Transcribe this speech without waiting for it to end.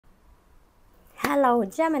Hello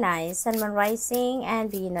Gemini, Sun, Moon, Rising,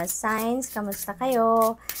 and Venus signs. Kamusta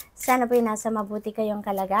kayo? Sana po nasa mabuti kayong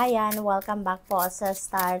kalagayan. Welcome back po sa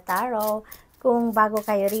Star Tarot. Kung bago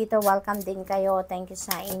kayo rito, welcome din kayo. Thank you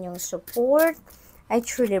sa inyong support. I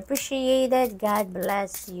truly appreciate it. God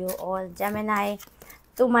bless you all. Gemini,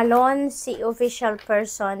 tumalon si official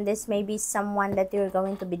person. This may be someone that you're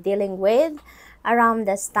going to be dealing with around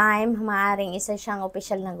this time. Maaaring isa siyang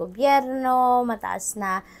official ng gobyerno, mataas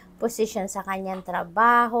na position sa kanyang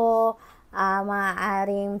trabaho,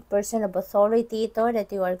 maaaring person of authority ito that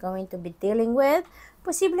you are going to be dealing with.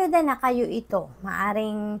 Posible din na kayo ito.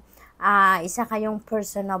 Maaaring isa kayong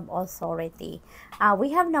person of authority.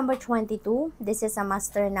 We have number 22. This is a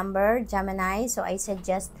master number, Gemini. So I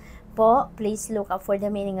suggest po, please look up for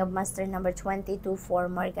the meaning of master number 22 for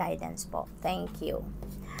more guidance po. Thank you.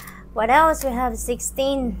 What else? We have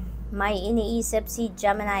 16. May iniisip si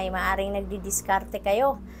Gemini. Maaring nagdidiskarte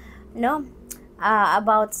kayo, no?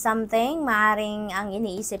 About something. Maaring ang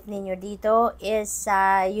iniisip ninyo dito is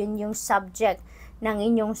yun yung subject ng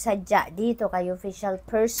inyong sadya dito kay official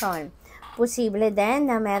person. Posible din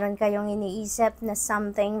na meron kayong iniisip na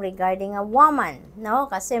something regarding a woman, no?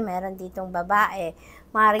 Kasi meron ditong babae.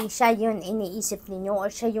 Maaring siya yun iniisip ninyo or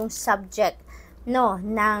siya yung subject, no,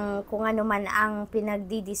 ng kung ano man ang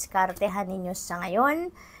pinagdidiskartehan ninyo sa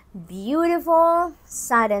ngayon. Beautiful,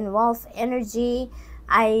 sudden wealth energy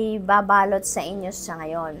ay babalot sa inyo sa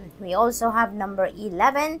ngayon. We also have number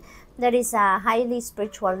 11. That is a highly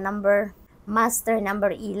spiritual number, master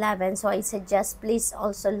number 11. So I suggest please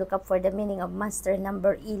also look up for the meaning of master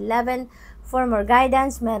number 11 for more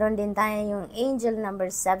guidance. Meron din tayo yung angel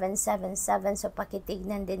number 777. So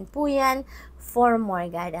pakitignan din po yan for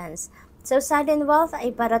more guidance. So, sudden wealth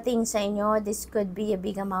ay parating sa inyo. This could be a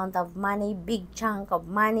big amount of money, big chunk of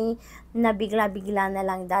money na bigla-bigla na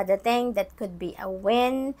lang dadating. That could be a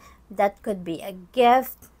win. That could be a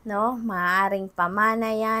gift, no? Maaaring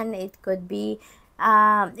pamana yan. It could be,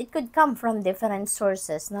 it could come from different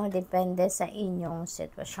sources, no? Depende sa inyong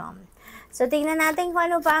sitwasyon. So, tingnan natin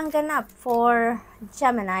kung ano pa ang ganap for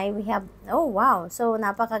Gemini. We have, oh wow, so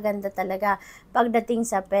napakaganda talaga pagdating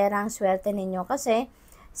sa perang swerte ninyo kasi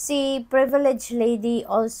si privileged lady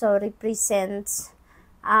also represents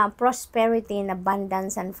prosperity and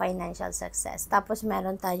abundance and financial success. Tapos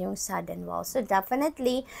meron tayong sudden wealth. So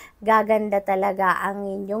definitely, gaganda talaga ang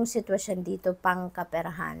inyong sitwasyon dito pang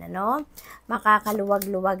kaperahan. Ano?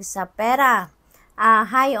 Makakaluwag-luwag sa pera.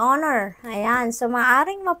 High honor. Ayan. So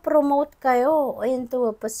maaring ma-promote kayo into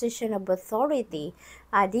a position of authority.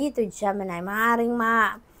 Dito, Gemini. Maaring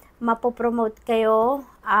mapopromote kayo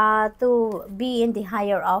to be in the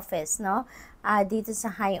higher office, no? Dito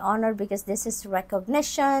sa high honor because this is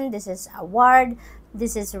recognition, this is award,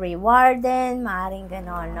 this is reward din, maaring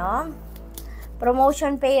ganon, no?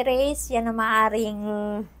 Promotion, pay raise, yan ang maaring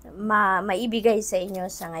maibigay sa inyo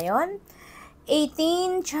sa ngayon.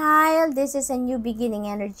 18, child, this is a new beginning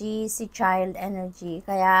energy, si child energy.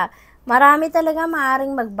 Kaya marami talaga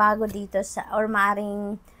maaring magbago dito or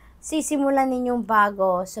maaring sisimulan ninyong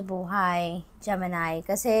bago sa buhay, Gemini.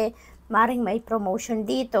 Kasi maaring may promotion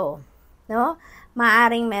dito, no?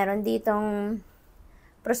 Maaring meron ditong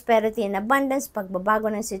prosperity and abundance,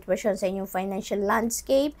 pagbabago ng sitwasyon sa inyong financial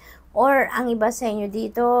landscape, or ang iba sa inyo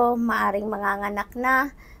dito, maaring manganganak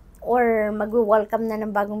na, or mag-welcome na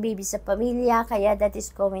ng bagong baby sa pamilya, kaya that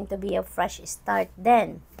is going to be a fresh start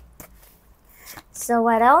then. So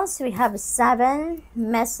what else? We have 7,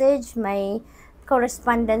 message, may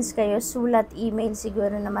correspondence kayo, sulat, email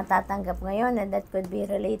siguro na matatanggap ngayon and that could be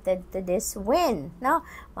related to this win, no?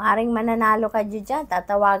 Maaaring mananalo kayo dyan,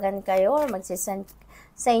 tatawagan kayo or magsisend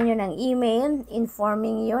sa inyo ng email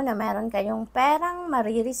informing you na meron kayong perang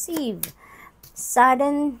marireceive.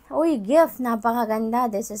 Sudden, gift,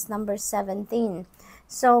 napakaganda. This is number 17.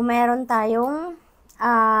 So, meron tayong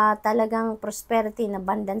talagang prosperity and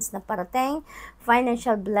abundance na parating,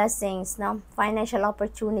 financial blessings, no? Financial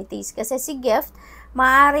opportunities. Kasi si gift,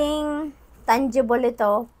 maaring tangible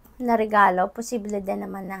ito na regalo, posible din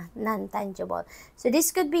naman na non-tangible. So this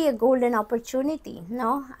could be a golden opportunity,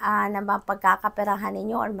 no? Na mapagkakaperahan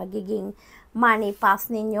ninyo or magiging money path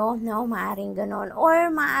ninyo, no? Maaring ganon. Or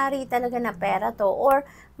maari talaga na pera to or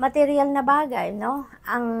material na bagay, no?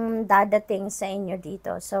 Ang dadating sa inyo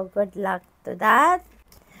dito. So good luck to that.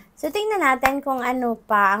 So, tingnan natin kung ano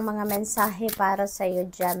pa ang mga mensahe para sa iyo,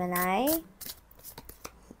 Gemini.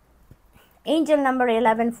 Angel number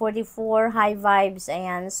 1144, high vibes,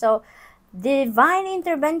 ayan. So, divine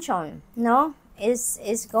intervention, no? Is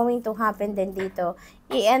going to happen din dito.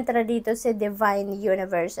 I-enter dito sa divine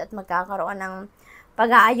universe at magkakaroon ng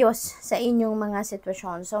pag-aayos sa inyong mga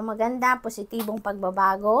sitwasyon. So, maganda, positibong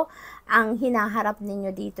pagbabago ang hinaharap ninyo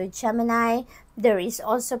dito, Gemini. There is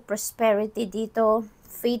also prosperity dito,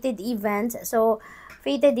 fated events. So,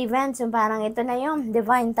 fated events, yung parang ito na yung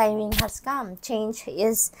divine timing has come. Change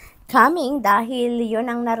is coming dahil yun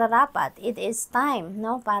ang nararapat. It is time,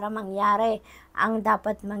 no? Para mangyari ang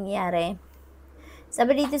dapat mangyari.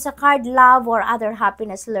 Sabi dito sa card, love or other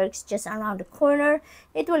happiness lurks just around the corner.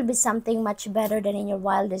 It will be something much better than in your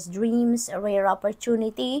wildest dreams. A rare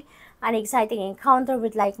opportunity, an exciting encounter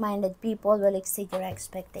with like-minded people will exceed your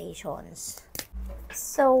expectations.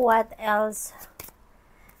 So what else?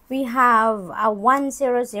 We have a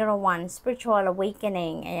 1001, spiritual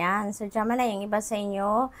awakening. Ayan. So, Gemini, yung iba sa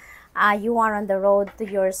inyo, you are on the road to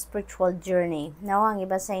your spiritual journey. No? Ang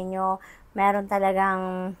iba sa inyo, meron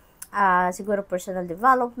talagang siguro personal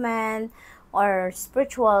development or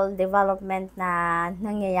spiritual development na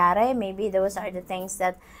nangyayari. Maybe those are the things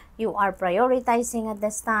that you are prioritizing at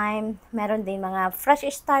this time. Meron din mga fresh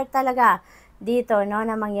start talaga dito, no,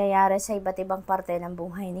 na mangyayari sa iba't ibang parte ng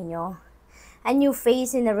buhay ninyo. A new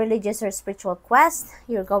phase in a religious or spiritual quest.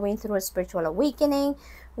 You're going through a spiritual awakening,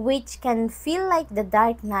 which can feel like the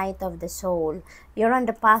dark night of the soul. You're on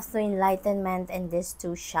the path to enlightenment and this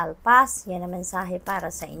too shall pass. Yan ang mensahe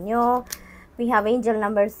para sa inyo. We have angel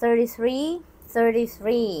number 33.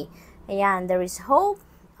 33. Ayan, there is hope,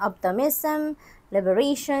 optimism,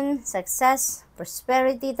 liberation, success,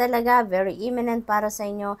 prosperity talaga. Very imminent para sa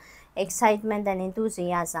inyo. Excitement and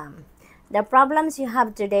enthusiasm. The problems you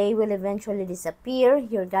have today will eventually disappear.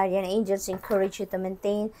 Your guardian angels encourage you to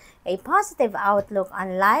maintain a positive outlook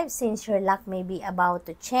on life since your luck may be about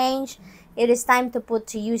to change. It is time to put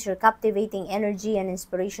to use your captivating energy and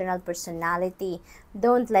inspirational personality.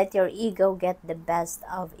 Don't let your ego get the best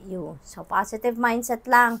of you. So, positive mindset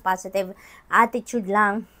lang, positive attitude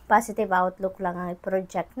lang, positive outlook lang ang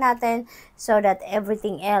project natin so that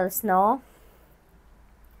everything else, no,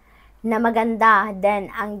 na maganda din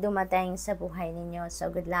ang dumating sa buhay ninyo. So,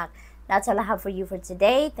 good luck. That's all I have for you for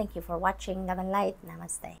today. Thank you for watching. Love and light.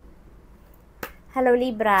 Namaste. Hello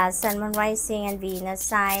Libra, Sun, Moon, Rising, and Venus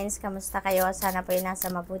signs. Kamusta kayo? Sana po nasa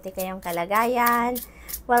mabuti kayong kalagayan.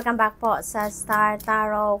 Welcome back po sa Star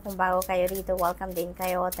Tarot. Kung bago kayo rito, welcome din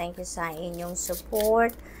kayo. Thank you sa inyong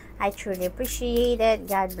support. I truly appreciate it.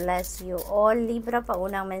 God bless you all. Libra,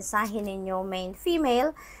 paunang mensahe ninyo, main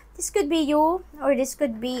female. This could be you or this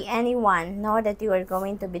could be anyone, no, that you are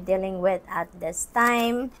going to be dealing with at this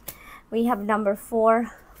time. We have number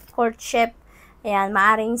 4, courtship. Ayan,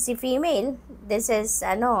 maaring si female. This is,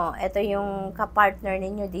 ito yung kapartner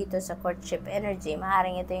ninyo dito sa courtship energy.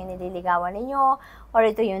 Maaring ito yung nililigawan ninyo or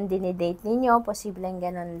ito yung dinidate ninyo. Posibleng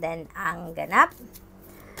ganun din ang ganap.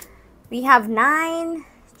 We have 9,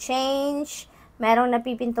 change. Merong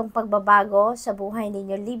napipintong pagbabago sa buhay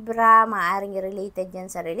ninyo, Libra. Maaring related yan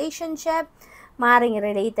sa relationship. Maaring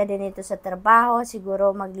related din ito sa trabaho. Siguro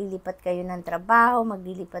maglilipat kayo ng trabaho,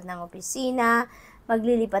 maglilipat ng opisina,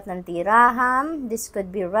 maglilipat ng tirahan. This could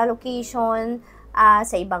be relocation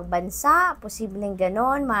sa ibang bansa. Posibleng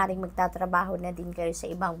ganon. Maaring magtatrabaho na din kayo sa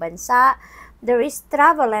ibang bansa. There is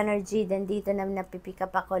travel energy din dito na napipick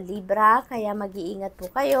up ako, Libra. Kaya mag-iingat po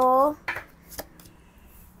kayo.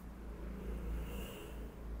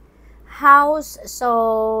 House,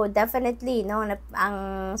 so definitely, no, ang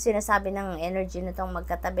sinasabi ng energy na tong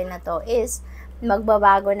magkatabi na to is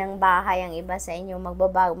magbabago ng bahay. Ang iba sa inyo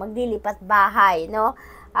magbabago, maglilipat bahay, no.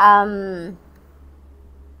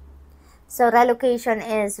 So relocation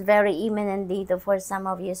is very imminent dito for some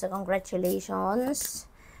of you, so congratulations.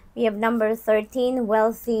 We have number 13,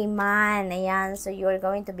 wealthy man. Ayan, so you are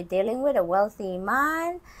going to be dealing with a wealthy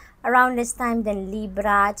man around this time then,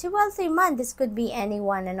 Libra. Si wealthy man, this could be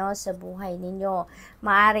anyone, sa buhay ninyo.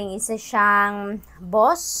 Maaring isa siyang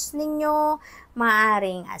boss ninyo,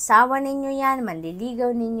 maaring asawa ninyo yan,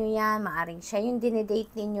 manliligaw ninyo yan, maaring siya yung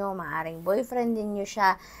dinidate ninyo, maaring boyfriend ninyo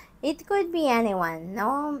siya. It could be anyone,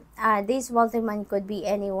 no? This wealthy man could be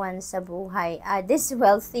anyone sa buhay. This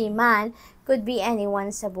wealthy man could be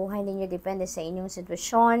anyone sa buhay ninyo, depende sa inyong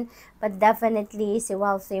sitwasyon. But definitely, si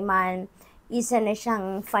wealthy man, isa na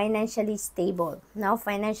siyang financially stable, no?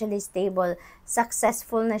 Financially stable.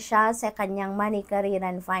 Successful na siya sa kanyang money, career,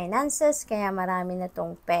 and finances, kaya marami na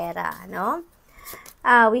tong pera, no?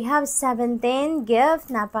 We have 17,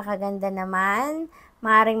 gift. Napakaganda naman.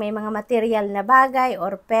 Maaring may mga material na bagay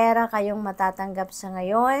or pera kayong matatanggap sa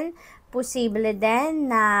ngayon. Posible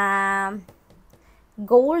din na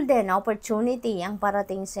golden opportunity ang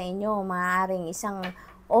parating sa inyo. Maaring isang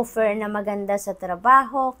offer na maganda sa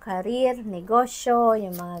trabaho, career, negosyo,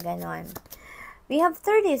 yung mga ganon. We have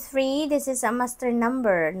 33. This is a master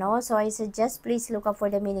number, no? So I suggest please look up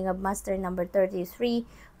for the meaning of master number 33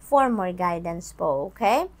 for more guidance po,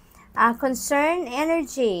 okay? Concern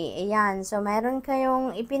energy. Ayan. So meron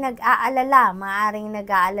kayong ipinag-aalala. Maaring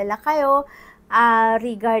nag-aalala kayo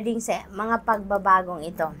regarding sa mga pagbabagong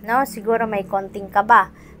ito, no? Siguro may konting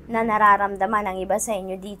kaba na nararamdaman ang iba sa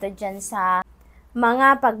inyo dito dyan sa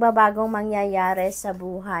mga pagbabagong mangyayari sa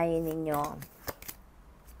buhay ninyo.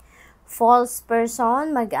 False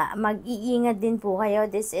person, mag-iingat din po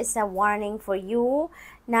kayo. This is a warning for you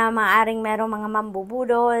na maaring merong mga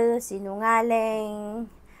mambubudol,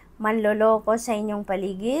 sinungaling, manloloko sa inyong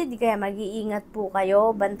paligid. Kaya mag-iingat po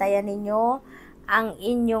kayo, bantayan ninyo ang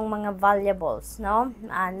inyong mga valuables, no?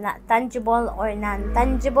 Tangible or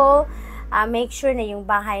non-tangible. Make sure na yung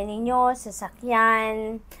bahay ninyo,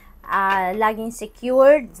 sasakyan, laging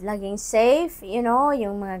secured, laging safe, you know,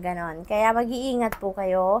 yung mga ganon. Kaya mag-iingat po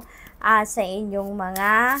kayo sa inyong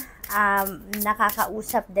mga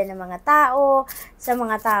nakakausap din ng mga tao, sa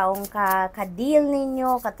mga taong ka-deal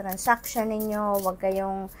ninyo, ka-transaction ninyo. Huwag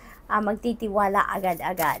kayong magtitiwala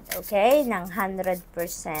agad-agad, okay? Ng 100%.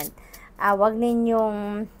 Huwag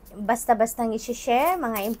ninyong basta-bastang i-share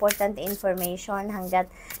mga important information hanggat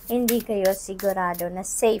hindi kayo sigurado na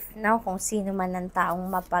safe, no? Kung sino man ang taong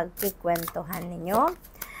mapagkikwentuhan ninyo.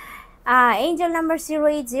 Angel number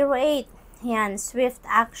 0808. Yan, swift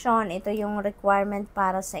action. Ito yung requirement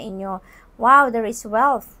para sa inyo. Wow, there is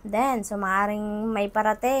wealth. Then, so maaring may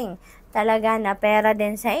parating talaga na pera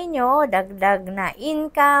din sa inyo, dagdag na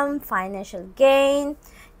income, financial gain,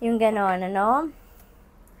 yung ganon, ano?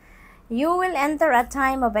 You will enter a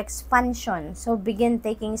time of expansion. So, begin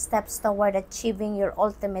taking steps toward achieving your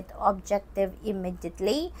ultimate objective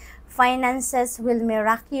immediately. Finances will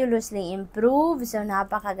miraculously improve. So,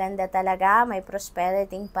 napakaganda talaga. May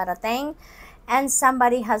prosperity parating. And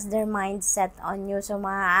somebody has their mind set on you. So,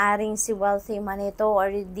 maaaring si wealthy man ito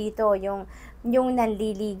or dito yung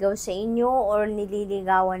nanliligaw sa inyo or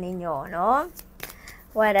nililigawan ninyo, no?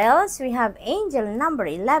 What else? We have angel number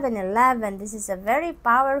 1111. This is a very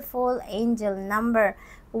powerful angel number.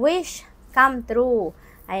 Wish come true.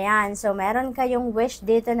 Ayan. So, meron kayong wish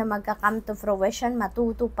dito na magka-come to fruition.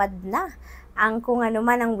 Matutupad na. Ang kung ano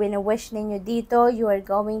man ang wini-wish ninyo dito, you are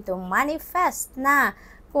going to manifest na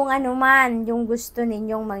kung ano man yung gusto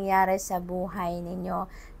ninyong mangyari sa buhay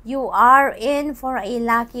ninyo. You are in for a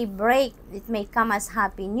lucky break. It may come as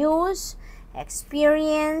happy news,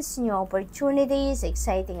 experience, new opportunities,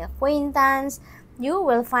 exciting acquaintance. You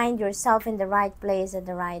will find yourself in the right place at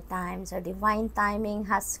the right time. So, divine timing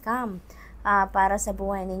has come para sa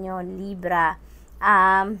buhay ninyo, Libra.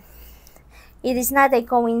 It is not a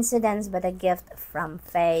coincidence but a gift from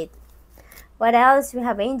fate. What else? We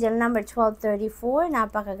have angel number 1234.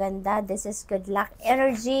 Napakaganda. This is good luck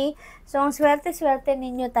energy. So, ang swerte-swerte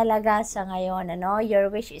ninyo talaga sa ngayon. Ano?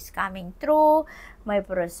 Your wish is coming true. May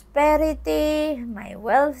prosperity. May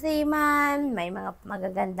wealthy man. May mga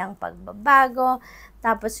magagandang pagbabago.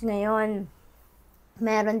 Tapos ngayon,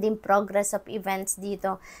 meron din progress of events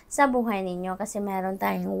dito sa buhay ninyo. Kasi meron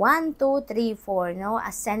tayong 1, 2, 3, 4. No?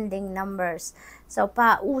 Ascending numbers. So,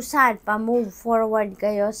 pa-usad, pa-move forward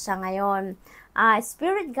kayo sa ngayon.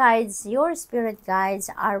 Spirit guides, your spirit guides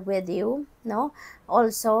are with you, no?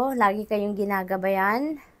 Also, lagi kayong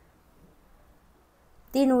ginagabayan,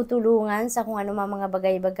 tinutulungan sa kung ano mga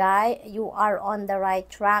bagay-bagay. You are on the right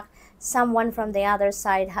track. Someone from the other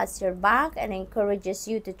side has your back and encourages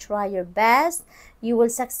you to try your best. You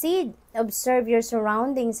will succeed. Observe your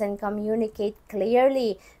surroundings and communicate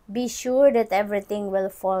clearly. Be sure that everything will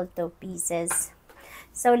fall to pieces.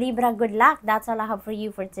 So, Libra, good luck. That's all I have for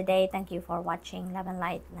you for today. Thank you for watching. Love and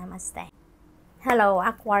light. Namaste. Hello,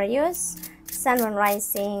 Aquarius. Sun, Moon,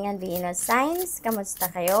 Rising, and Venus signs.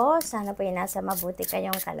 Kamusta kayo? Sana po nasa mabuti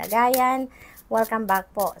kayong kalagayan. Welcome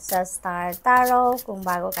back po sa Star Tarot. Kung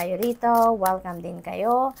bago kayo rito, welcome din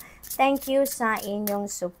kayo. Thank you sa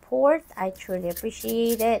inyong support. I truly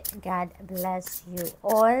appreciate it. God bless you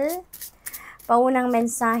all. Paunang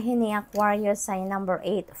mensahe ni Aquarius ay number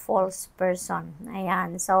 8, false person.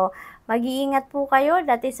 Ayan. So, mag-iingat po kayo.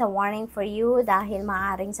 That is a warning for you dahil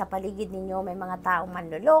maaaring sa paligid ninyo may mga taong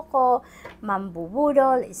manloloko,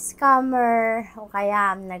 mambubudol, scammer, o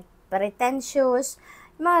kaya nagpretentious,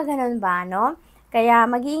 mga ganun ba, no? Kaya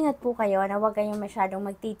mag-iingat po kayo na huwag kayong masyadong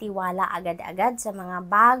magtitiwala agad-agad sa mga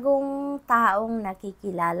bagong taong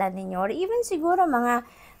nakikilala ninyo or even siguro mga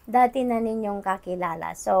dati na ninyong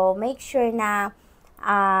kakilala. So, make sure na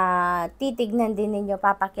titignan din ninyo,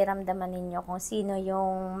 papakiramdaman ninyo kung sino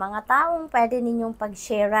yung mga taong pwede ninyong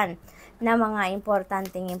pag-sharean na mga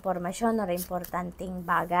importanteng impormasyon or importanteng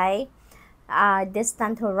bagay.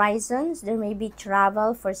 distant horizons. There may be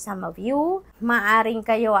travel for some of you. Maaring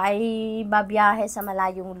kayo ay babiyahe sa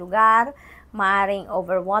malayong lugar. Maaring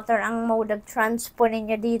over water ang mode of transport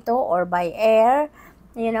ninyo dito or by air.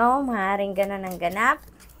 You know, maaring ganun ang ganap.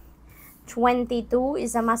 22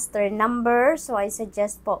 is a master number. So I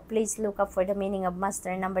suggest po, please look up for the meaning of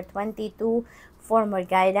master number 22 for more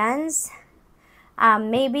guidance.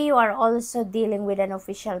 Maybe you are also dealing with an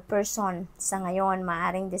official person sa ngayon.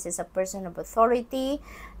 Maaring this is a person of authority.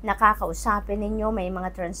 Nakakausapin ninyo, may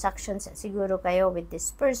mga transactions siguro kayo with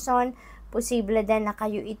this person. Posible din na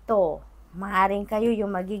kayo ito. Maaring kayo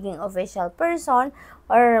yung magiging official person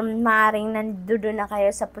or maaring nandoon na kayo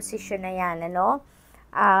sa posisyon na yan, ano?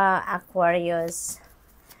 Aquarius.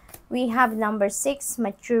 We have number 6,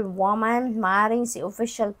 mature woman. Maaring si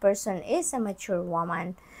official person is a mature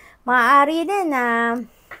woman. Maaari din na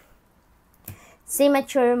si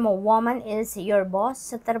mature woman is your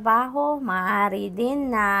boss sa trabaho. Maaari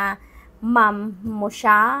din na ma'am mo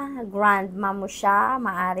siya, grandma mo siya.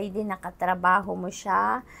 Maaari din na katrabaho mo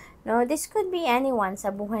siya. No, this could be anyone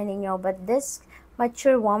sa buhay ninyo, but this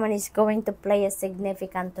mature woman is going to play a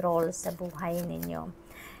significant role sa buhay ninyo.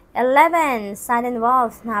 11, sudden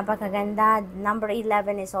wealth. Napakaganda. Number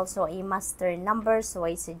 11 is also a master number, so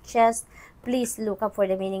I suggest please look up for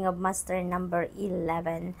the meaning of master number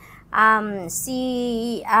 11.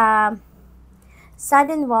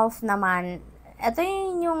 Sudden wealth naman, ito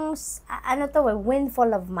yung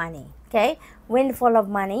windfall of money. Okay? Windfall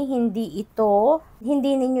of money, hindi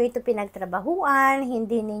ninyo ito pinagtrabahuan,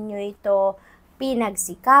 hindi ninyo ito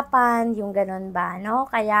pinagsikapan, yung ganun ba, no?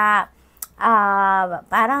 Kaya,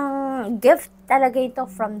 parang gift talaga ito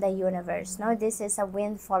from the universe, no? This is a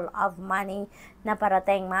windfall of money na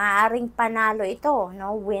parating. Maaaring panalo ito,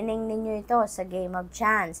 no? Winning ninyo ito sa game of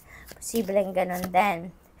chance. Posibleng ganun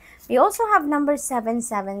din. We also have number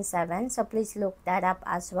 777, so please look that up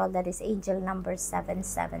as well. That is angel number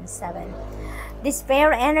 777.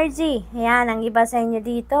 Despair energy. Yan, ang iba sa inyo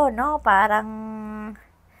dito, no? Parang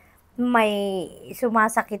may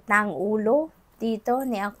sumasakit na ang ulo dito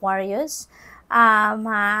ni Aquarius.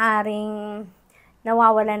 Maaaring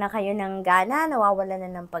nawawala na kayo ng gana, nawawala na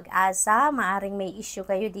ng pag-asa, maaaring may issue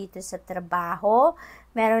kayo dito sa trabaho,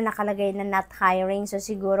 meron nakalagay na not hiring, so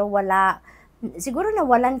siguro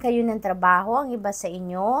nawalan kayo ng trabaho ang iba sa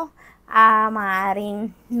inyo.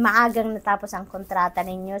 Maaaring maagang natapos ang kontrata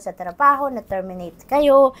ninyo sa trabaho, na-terminate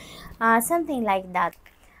kayo, something like that.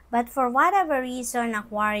 But for whatever reason,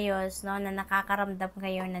 Aquarius, no, na nakakaramdam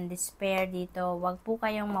kayo ng despair dito, wag po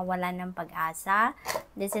kayong mawalan ng pag-asa.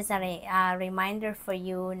 This is a reminder for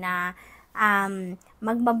you na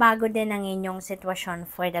magbabago din ang inyong sitwasyon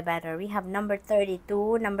for the better. We have number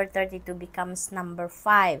 32. Number 32 becomes number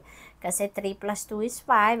 5. Kasi 3 plus 2 is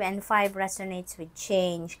 5 and 5 resonates with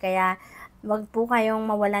change. Kaya wag po kayong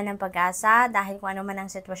mawalan ng pag-asa dahil kung ano man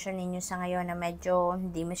ang sitwasyon ninyo sa ngayon na medyo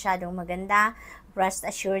hindi masyadong maganda, rest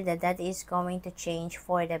assured that that is going to change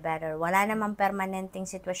for the better. Wala namang permanenteng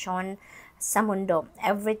sitwasyon sa mundo.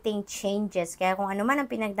 Everything changes. Kaya kung ano man ang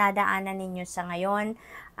pinagdadaanan ninyo sa ngayon,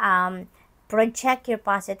 project your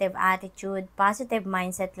positive attitude, positive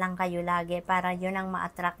mindset lang kayo lagi para yun ang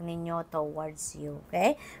ma-attract ninyo towards you.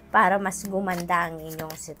 Okay? Para mas gumanda ang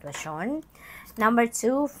inyong sitwasyon. Number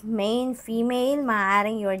 2, main female.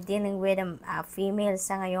 Maaaring you're dealing with a female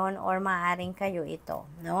sa ngayon or maaaring kayo ito.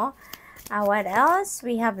 No? What else?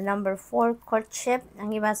 We have number 4, courtship.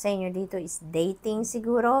 Ang iba sa inyo dito is dating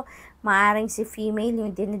siguro. Maaring si female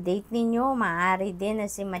yung dinidate ninyo. Maari din na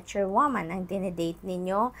si mature woman ang dinidate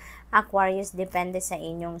ninyo. Aquarius, depende sa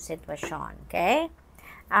inyong sitwasyon. Okay?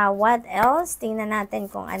 What else? Tingnan natin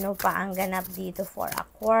kung ano pa ang ganap dito for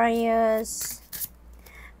Aquarius.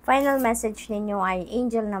 Final message ninyo ay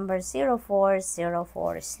angel number 0404.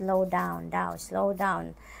 Slow down daw. Slow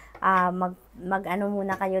down. Mag-ano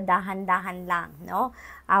muna kayo, dahan-dahan lang, no?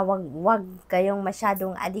 Wag kayong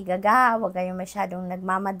masyadong aligaga, wag kayong masyadong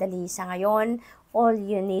nagmamadali sa ngayon. All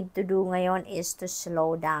you need to do ngayon is to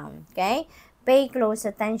slow down, okay? Pay close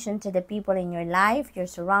attention to the people in your life, your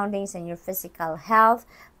surroundings, and your physical health.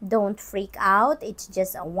 Don't freak out. It's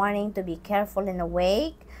just a warning to be careful and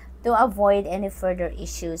awake. To avoid any further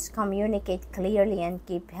issues, communicate clearly and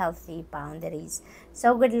keep healthy boundaries.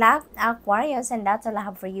 So good luck, Aquarius, and that's all I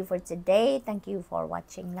have for you for today. Thank you for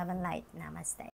watching. Love and light. Namaste.